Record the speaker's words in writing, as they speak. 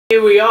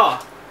Here we are.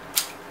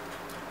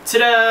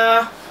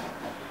 Ta-da!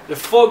 The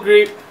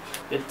foregrip,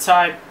 the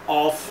type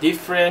of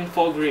different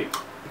foregrip.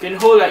 You can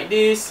hold like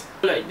this,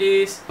 hold like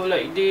this, hold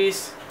like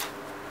this.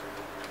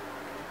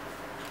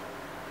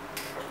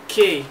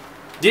 Okay,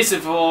 this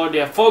is for the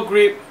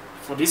foregrip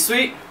for this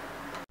week.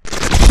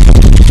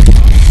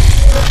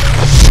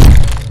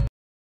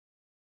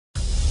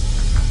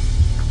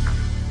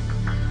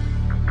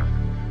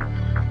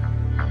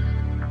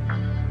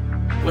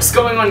 What's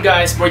going on,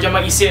 guys?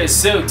 Jambang is here.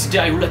 So today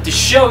I would like to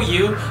show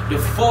you the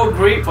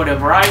foregrip for the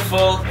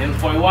rifle,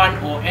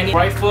 M41 or any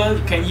rifle.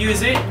 You can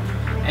use it.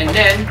 And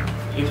then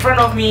in front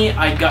of me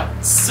I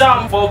got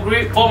some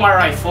foregrip for my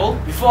rifle.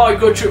 Before I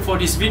go through for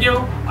this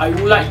video, I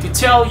would like to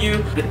tell you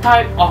the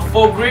type of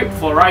foregrip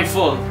for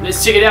rifle.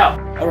 Let's check it out.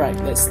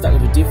 Alright, let's start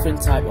with a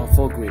different type of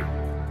foregrip.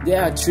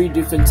 There are three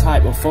different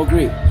types of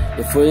foregrip.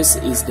 The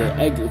first is the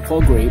egg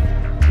foregrip.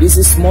 This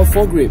is small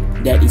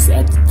foregrip that is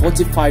at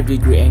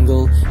 45-degree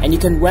angle, and you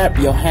can wrap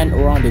your hand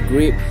around the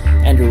grip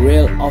and the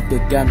rail of the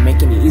gun,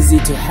 making it easy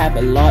to have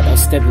a lot of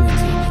stability,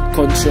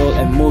 control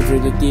and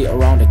mobility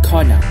around the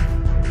corner.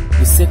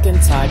 The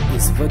second type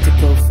is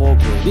vertical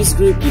foregrip. This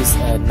grip is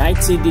a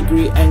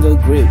 90-degree angle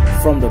grip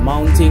from the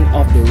mounting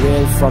of the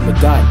rail from the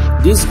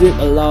gun. This grip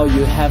allows you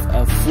to have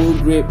a full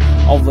grip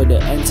over the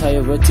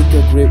entire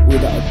vertical grip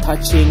without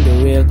touching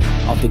the rail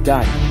of the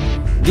gun.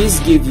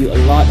 This gives you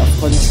a lot of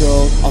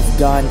control of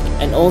gun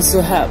and also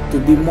help to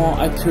be more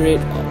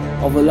accurate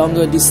over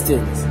longer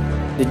distance.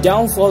 The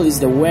downfall is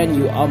that when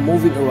you are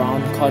moving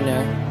around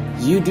corner,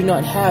 you do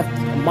not have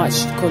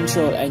much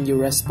control and your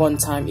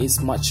response time is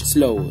much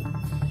slower.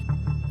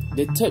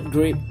 The third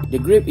grip, the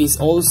grip is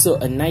also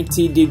a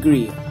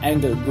 90-degree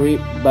angle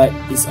grip, but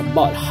it's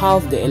about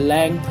half the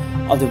length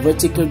of the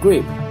vertical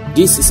grip.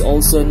 This is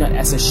also known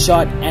as a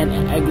short and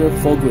an angle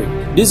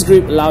foregrip. This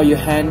grip allows your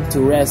hand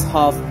to rest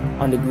half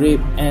on the grip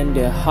and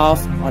the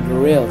half on the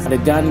rail of the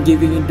gun,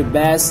 giving you the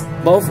best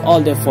both all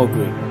the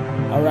foregrip.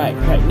 Alright,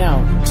 right now,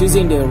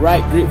 choosing the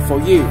right grip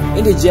for you.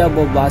 In the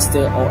Jambang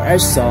blaster or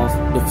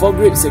Airsoft, the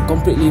foregrip is a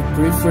completely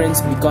preference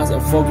because a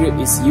foregrip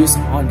is used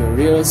on the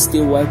real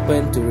steel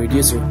weapon to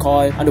reduce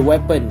recoil on the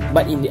weapon.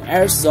 But in the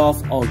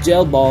Airsoft or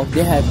Jambang,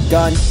 they have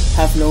gun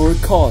have no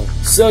recoil.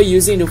 So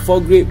using the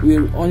foregrip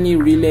will only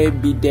really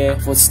be there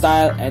for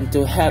style and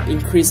to help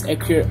increase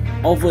accuracy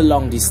over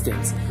long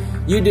distance.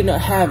 You do not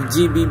have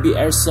GBB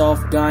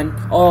airsoft gun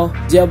or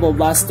Jambang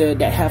blaster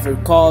that have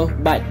recoil,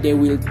 but they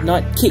will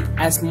not kick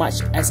as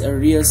much as a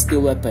real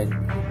steel weapon.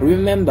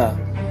 Remember,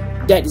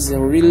 that is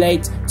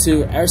related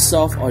to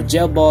airsoft or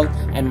Jambang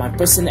and my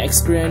personal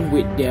experience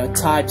with their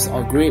types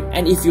of grip.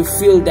 And if you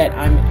feel that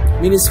I'm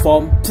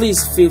misinformed,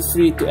 please feel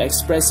free to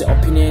express your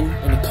opinion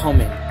in the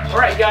comment.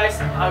 Alright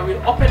guys, I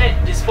will open it,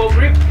 this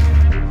foregrip.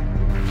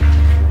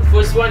 The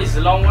first one is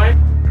the long one.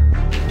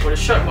 For the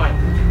short one,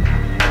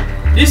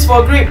 this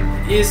foregrip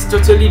is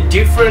totally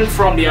different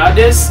from the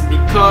others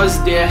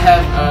because they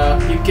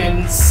have you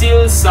can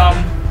seal some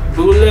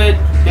bullet,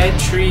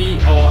 battery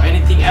or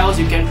anything else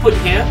you can put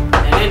here.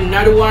 And then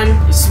another one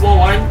is small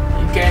one.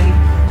 You can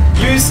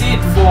use it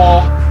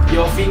for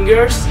your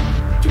fingers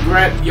to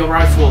grab your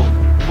rifle.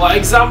 For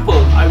example,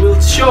 I will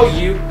show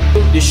you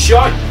the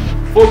short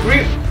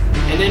foregrip,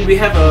 and then we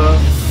have a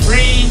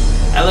free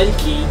Allen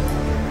key.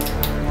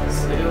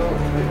 So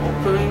we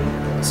open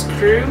the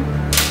screw.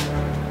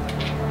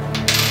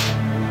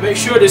 Make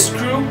sure the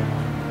screw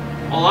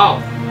all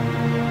out,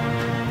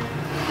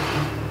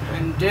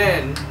 and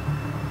then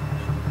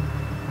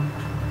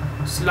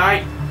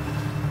slide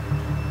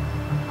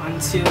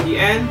until the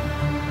end,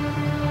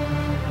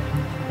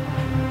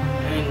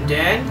 and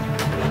then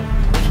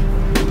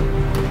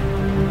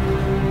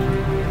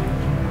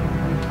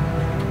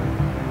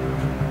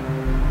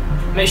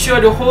make sure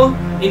the hole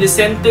in the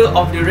center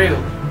of the rail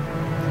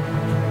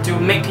to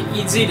make it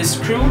easy the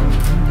screw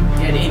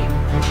get in.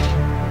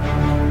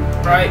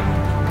 Right.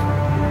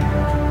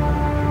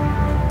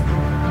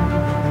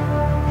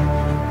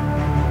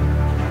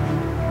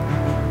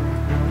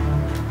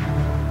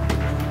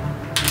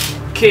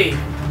 Okay,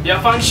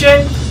 their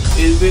function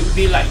will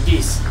be like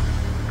this.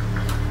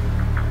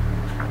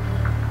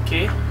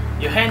 Okay,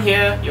 your hand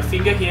here, your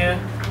finger here.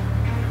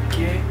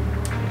 Okay,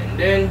 and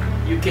then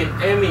you can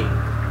aim it.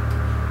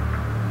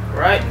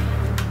 Right?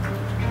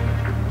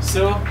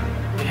 So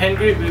the hand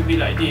grip will be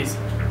like this.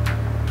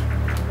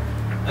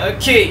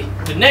 Okay,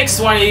 the next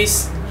one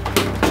is,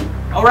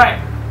 alright,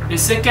 the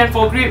second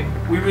foregrip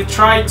we will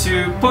try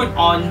to put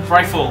on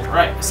rifle.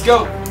 Right, let's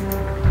go.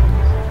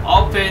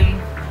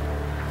 Open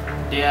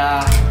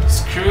their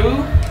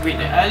screw with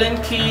the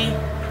Allen key.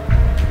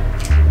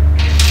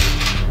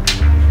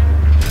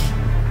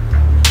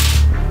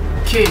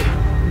 Okay,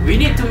 we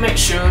need to make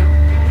sure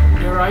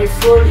the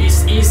rifle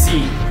is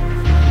easy.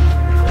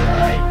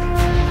 Alright,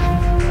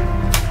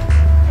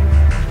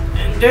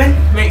 and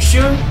then make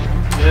sure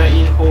they're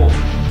in hole.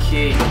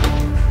 Okay.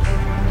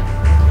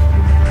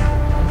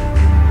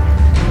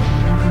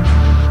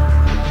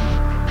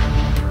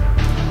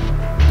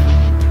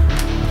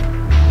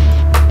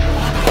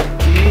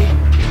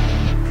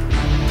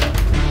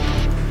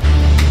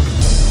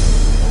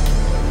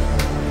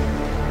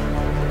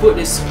 put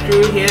the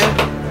screw here.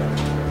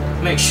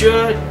 Make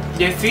sure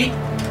they fit.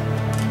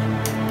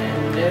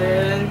 And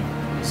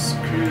then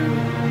screw.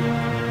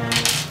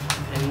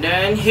 And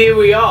then here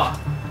we are.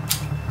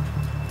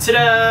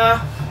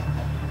 Ta-da!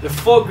 The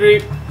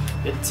foregrip,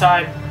 the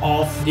type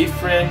of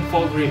different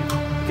foregrip.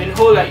 You can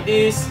hold like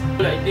this,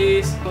 hold like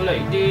this, hold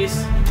like this.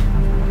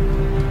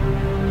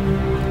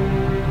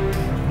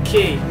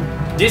 Okay,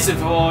 this is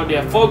for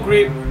the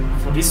foregrip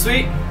for this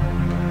week.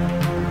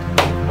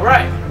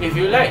 Alright, if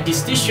you like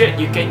this t-shirt,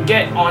 you can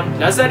get on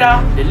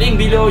Lazada. The link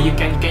below, you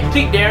can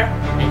click there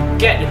and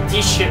get the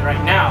t-shirt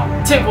right now.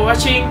 Thanks for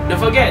watching. Don't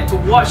forget to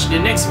watch the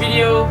next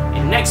video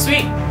in next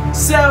week.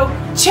 So,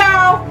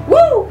 ciao!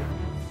 Woo!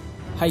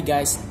 Hi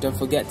guys, don't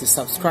forget to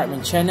subscribe my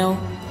channel,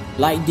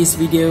 like these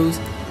videos,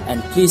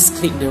 and please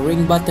click the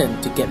ring button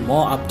to get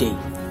more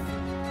updates.